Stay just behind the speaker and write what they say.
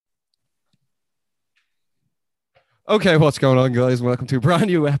Okay, what's going on, guys? Welcome to a brand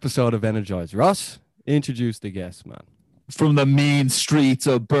new episode of Energize. Ross, introduce the guest, man. From the mean streets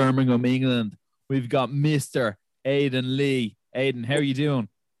of Birmingham, England, we've got Mr. Aidan Lee. Aidan, how are you doing?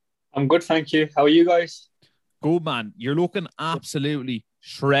 I'm good, thank you. How are you guys? Good, man. You're looking absolutely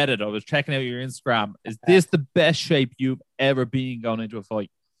shredded. I was checking out your Instagram. Is this the best shape you've ever been going into a fight?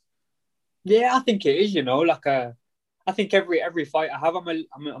 Yeah, I think it is. I think every fight I have, I'm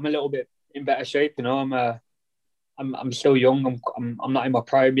a little bit in better shape. I'm still young. I'm not in my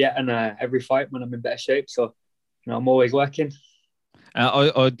prime yet, and every fight, man, I'm in better shape. So, I'm always working.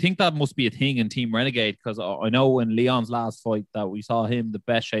 I think that must be a thing in Team Renegade because I know in Leon's last fight that we saw him the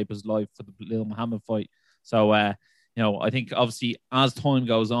best shape of his life for the Lil Muhammad fight. So, I think obviously as time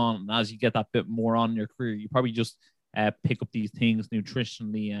goes on and as you get that bit more on in your career, you probably just pick up these things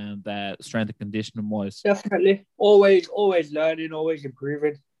nutritionally and strength and conditioning wise. Definitely. Always learning, always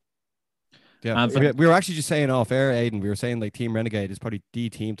improving. Yeah, we were actually just saying off air, Aidan. We were saying like Team Renegade is probably the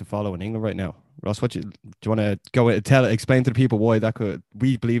team to follow in England right now. Ross, do you want to explain to the people why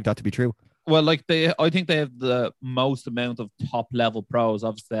we believe that to be true? Well, I think they have the most amount of top level pros.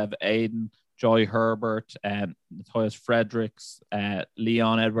 Obviously, they have Aidan, Joy Herbert, Matthias Fredericks,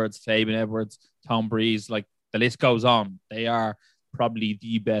 Leon Edwards, Fabian Edwards, Tom Breeze. Like the list goes on. They are probably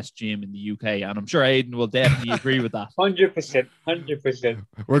the best gym in the UK, and I'm sure Aidan will definitely agree with that. 100%.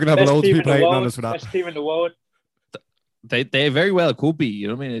 We're gonna have loads of people hating on us for that. Best team in the world. They very well could be. You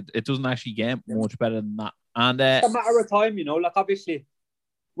know what I mean? It doesn't actually get much better than that. And it's a matter of time. Obviously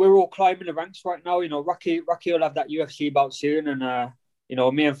we're all climbing the ranks right now. Rocky will have that UFC bout soon, and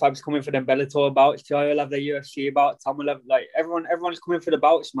me and Fab's coming for them Bellator bouts. Joy will have the UFC bout. Tom will have everyone's coming for the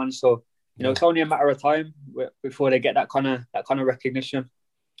bouts, man. So. It's only a matter of time before they get that kind of recognition.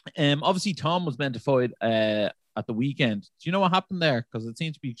 Obviously, Tom was meant to fight at the weekend. Do you know what happened there? Because it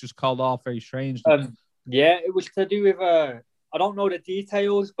seems to be just called off very strange. Yeah, it was to do with I don't know the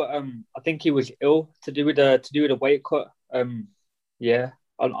details, but I think he was ill to do with the weight cut. Yeah,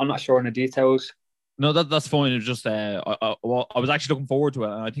 I'm not sure on the details. No, that's fine. It was just I was actually looking forward to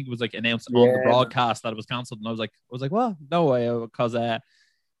it, and I think it was like announced on the broadcast that it was cancelled, and I was like, well, no way, because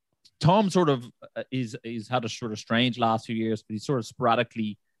Tom sort of he's had a sort of strange last few years, but he's sort of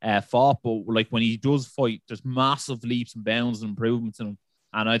sporadically fought. But like when he does fight, there's massive leaps and bounds and improvements in him.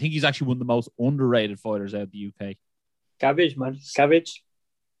 And I think he's actually one of the most underrated fighters out of the UK. Savage, man. Savage.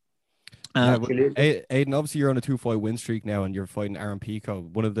 Aidan, obviously you're on a 2-fight win streak now, and you're fighting Aaron Pico,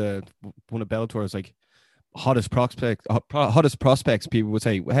 one of Bellator's like hottest prospects. People would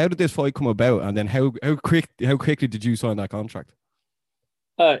say, how did this fight come about, and then how quickly did you sign that contract?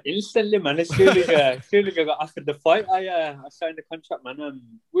 Instantly, man. As soon as I got offered the fight, I signed the contract, man.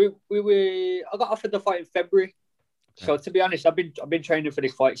 I got offered the fight in February. So to be honest, I've been training for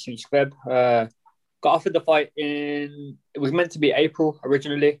this fight since Feb. Got offered the fight it was meant to be April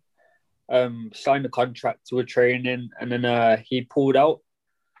originally. Signed the contract to a training, and then he pulled out.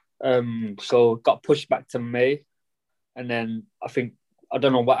 So got pushed back to May, and then I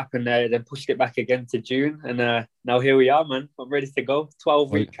don't know what happened there. Then pushed it back again to June, and now here we are, man. I'm ready to go.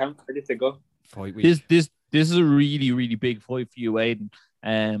 12-week camp, ready to go. Fight week. This is a really, really big fight for you, Aidan.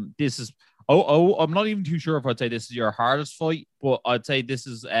 This is I'm not even too sure if I'd say this is your hardest fight, but I'd say this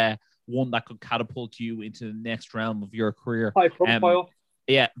is one that could catapult you into the next realm of your career. High profile.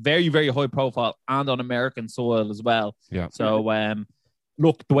 Yeah, very, very high profile, and on American soil as well. Yeah. So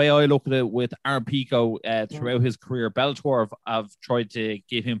look, the way I look at it with Aaron Pico throughout his career, Bellator have tried to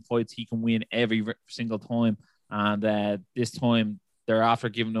give him fights he can win every single time. And this time, they're after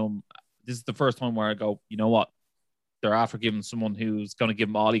giving him, this is the first time where I go, you know what? They're after giving someone who's going to give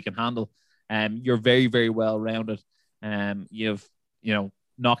him all he can handle. You're very, very well rounded. You've,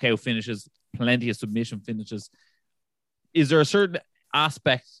 knockout finishes, plenty of submission finishes. Is there a certain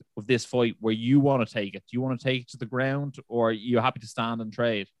aspect of this fight where you want to take it? Do you want to take it to the ground, or are you happy to stand and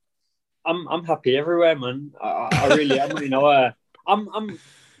trade? I'm happy everywhere, man. I really am. I'm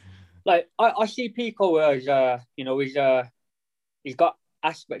like I see Pico as he's got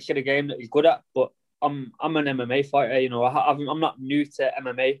aspects of the game that he's good at, but I'm an MMA fighter. I'm not new to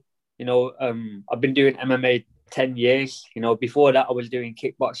MMA. I've been doing MMA 10 years. Before that I was doing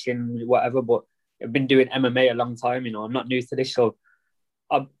kickboxing, whatever, but I've been doing MMA a long time. I'm not new to this, so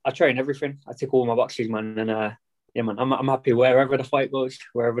I train everything. I tick all my boxes, man, and yeah, man, I'm happy wherever the fight goes.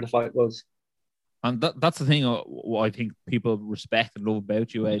 And that's the thing I think people respect and love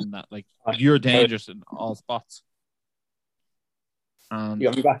about you, Aidan, that like you're dangerous in all spots. And you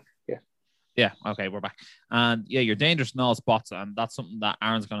got me back. Yeah, okay, we're back. And yeah, you're dangerous in all spots, and that's something that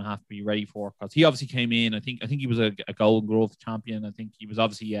Aaron's going to have to be ready for, because he obviously came in. I think he was a Golden Grove champion. I think he was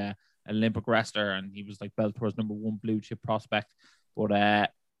obviously Olympic wrestler, and he was like Bellator's #1 blue chip prospect.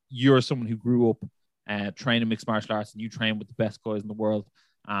 But you're someone who grew up training mixed martial arts, and you train with the best guys in the world.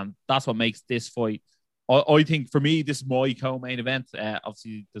 And that's what makes this fight. I think for me, this is my co-main event.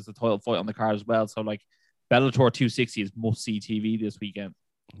 Obviously, there's a title fight on the card as well. So like Bellator 260 is must-see TV this weekend.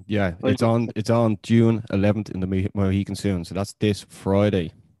 Yeah, it's on June 11th in the Mohegan Sun. So that's this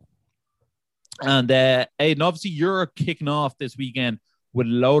Friday. And Aidan, obviously you're kicking off this weekend with a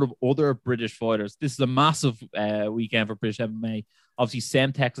load of other British fighters. This is a massive weekend for British MMA. Obviously,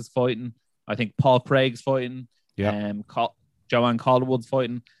 Semtex is fighting. I think Paul Craig's fighting. Yeah. Joanne Calderwood's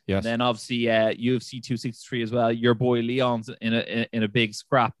fighting. Yes. And then obviously UFC 263 as well. Your boy Leon's in a big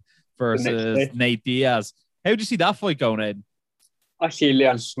scrap versus Nate Diaz. How do you see that fight going, Aidan? I see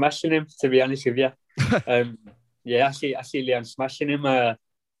Leon smashing him, to be honest with you. Yeah, I see Leon smashing him. I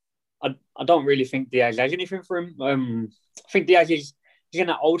don't really think Diaz has anything for him. I think Diaz is in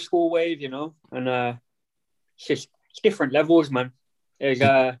that old school wave, you know, and it's different levels, man. There's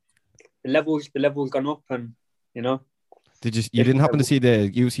the levels gone up, and you know. You didn't happen to see the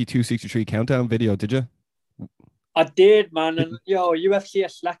UFC 263 countdown video, did you? I did, man, and UFC are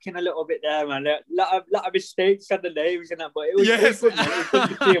slacking a little bit there, man. A lot of mistakes on the names and that, but it was good, man. It was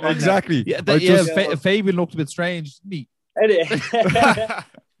good to see him on exactly. There. Fabian looked a bit strange, didn't he?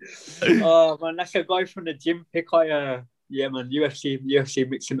 Oh man, that's a guy from the gym pick. Yeah, man, UFC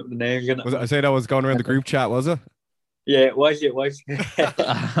mixing up the names. I say that was going around the group chat, was it? Yeah, it was.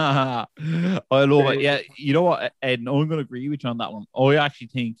 I love it. Yeah, you know what, Ed? I'm going to agree with you on that one. I actually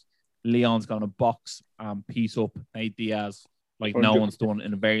think Leon's going to box piece up Nate Diaz like 100%. No one's done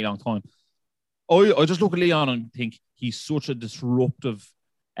in a very long time. I just look at Leon and think he's such a disruptive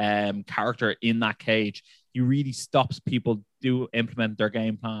character in that cage. He really stops people do implement their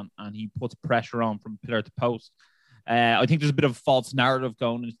game plan, and he puts pressure on from pillar to post. I think there's a bit of a false narrative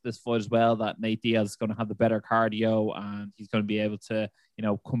going into this fight as well, that Nate Diaz is going to have the better cardio and he's going to be able to,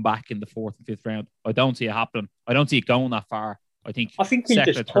 come back in the 4th and 5th round. I don't see it happening. I don't see it going that far. I think he's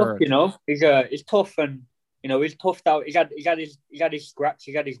just tough, He's tough, and he's toughed out. He's had his scraps,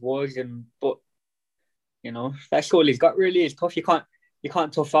 he's had his wars, but that's all he's got really. He's tough. You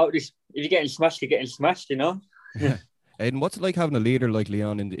can't tough out this. If you're getting smashed, you're getting smashed. Yeah. Aidan, what's it like having a leader like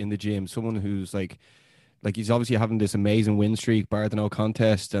Leon in the gym? Someone who's like he's obviously having this amazing win streak, bar the no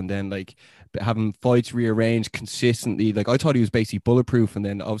contest, and then like having fights rearranged consistently. Like I thought he was basically bulletproof, and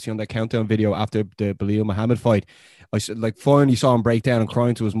then obviously on that countdown video after the Belal Muhammad fight, I finally saw him break down and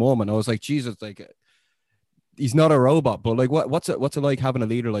crying to his mom, and I was like, Jesus, like he's not a robot, but like what's it like having a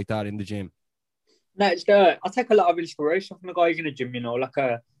leader like that in the gym? No, I take a lot of inspiration from the guys in the gym. I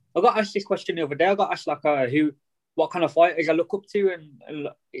got asked this question the other day. I got asked what kind of fighters I look up to, and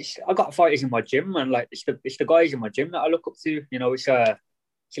I got fighters in my gym, and like it's the guys in my gym that I look up to.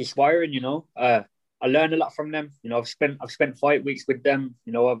 It's inspiring. I learn a lot from them. I've spent fight weeks with them.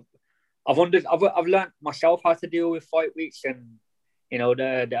 I've learned myself how to deal with fight weeks, and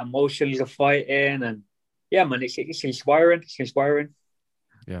the emotions of fighting, and yeah, man, it's inspiring. It's inspiring.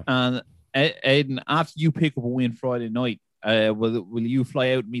 Yeah. And Aidan, after you pick up a win Friday night, will you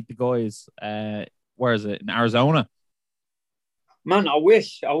fly out and meet the guys? Where is it? In Arizona? Man, I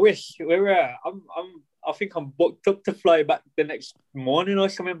wish. I think I'm booked up to fly back the next morning or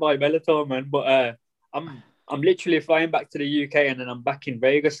something by Bellator, man. But I'm literally flying back to the UK, and then I'm back in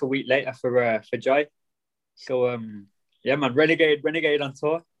Vegas a week later for Jai. So yeah, man, Renegade on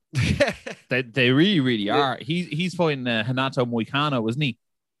tour. they really, really are. He's fighting Hanato Moicano, wasn't he?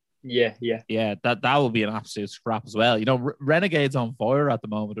 Yeah. That will be an absolute scrap as well. Renegade's on fire at the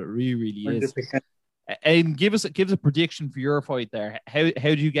moment. It really, really is. 100%. And give us a prediction for your fight there. How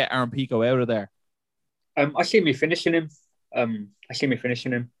do you get Aaron Pico out of there? I see me finishing him. I see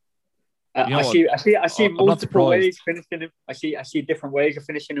multiple ways finishing him. I see different ways of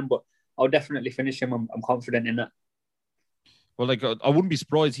finishing him, but I'll definitely finish him. I'm confident in that. Well, I wouldn't be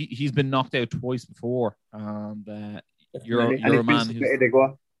surprised. He's been knocked out twice before, and you're a man who's...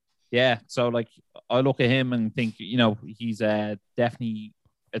 Yeah, so I look at him and think, he's definitely,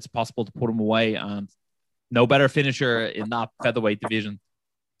 it's possible to put him away, and no better finisher in that featherweight division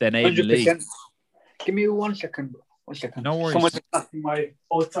than Aidan Lee. Give me 1 second. 1 second. No worries. Someone's attacking my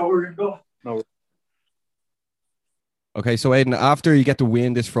old tower and go. No. Okay, so Aidan, after you get the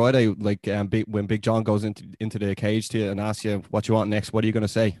win this Friday, when Big John goes into the cage to you and asks you what you want next, what are you going to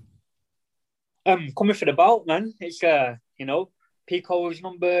say? Coming for the belt, man. It's Pico is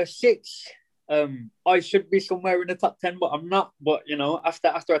number 6. I should be somewhere in the top 10, but I'm not. But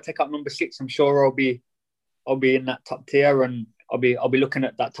after I take out number 6, I'm sure I'll be in that top tier, and I'll be looking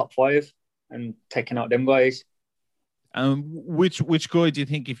at that top 5 and taking out them guys. Which guy do you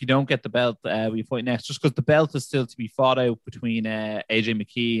think, if you don't get the belt, we fight next? Just because the belt is still to be fought out between AJ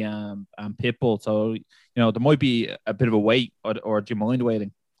McKee and Pitbull, so there might be a bit of a wait, or do you mind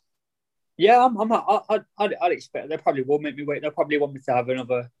waiting? Yeah, I'd expect they probably will make me wait. They'll probably want me to have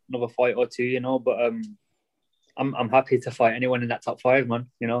another fight or two, but I'm happy to fight anyone in that top 5, man.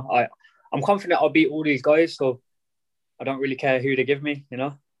 I'm confident I'll beat all these guys, so I don't really care who they give me.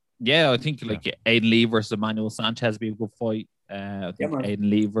 Yeah, I think Aiden Lee versus Emmanuel Sanchez would be a good fight. I think Aiden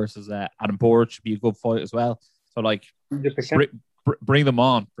Lee versus Adam Borch would be a good fight as well. So 100%. Bring them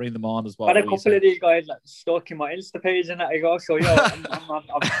on as well. I had a couple of these guys stalking my Insta page and that I go. So I'm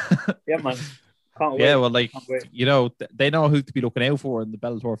yeah, man. Can't wait. Yeah, well, they know who to be looking out for in the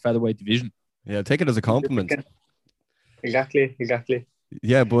Bellator featherweight division. Yeah, take it as a compliment. Exactly.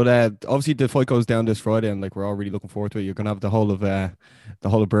 Yeah, but obviously the fight goes down this Friday, and we're all really looking forward to it. You're gonna have the whole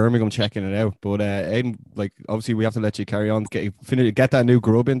of Birmingham checking it out. But Aidan, obviously we have to let you carry on, get that new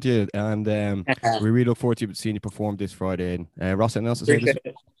grub into you, and we really look forward to seeing you perform this Friday. And Ross, anything else to say?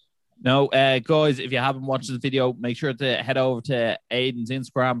 No, guys, if you haven't watched the video, make sure to head over to Aidan's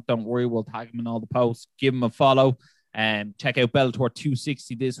Instagram. Don't worry, we'll tag him in all the posts. Give him a follow, and check out Bellator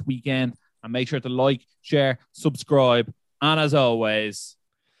 260 this weekend. And make sure to like, share, subscribe. And as always,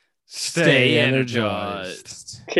 stay energized.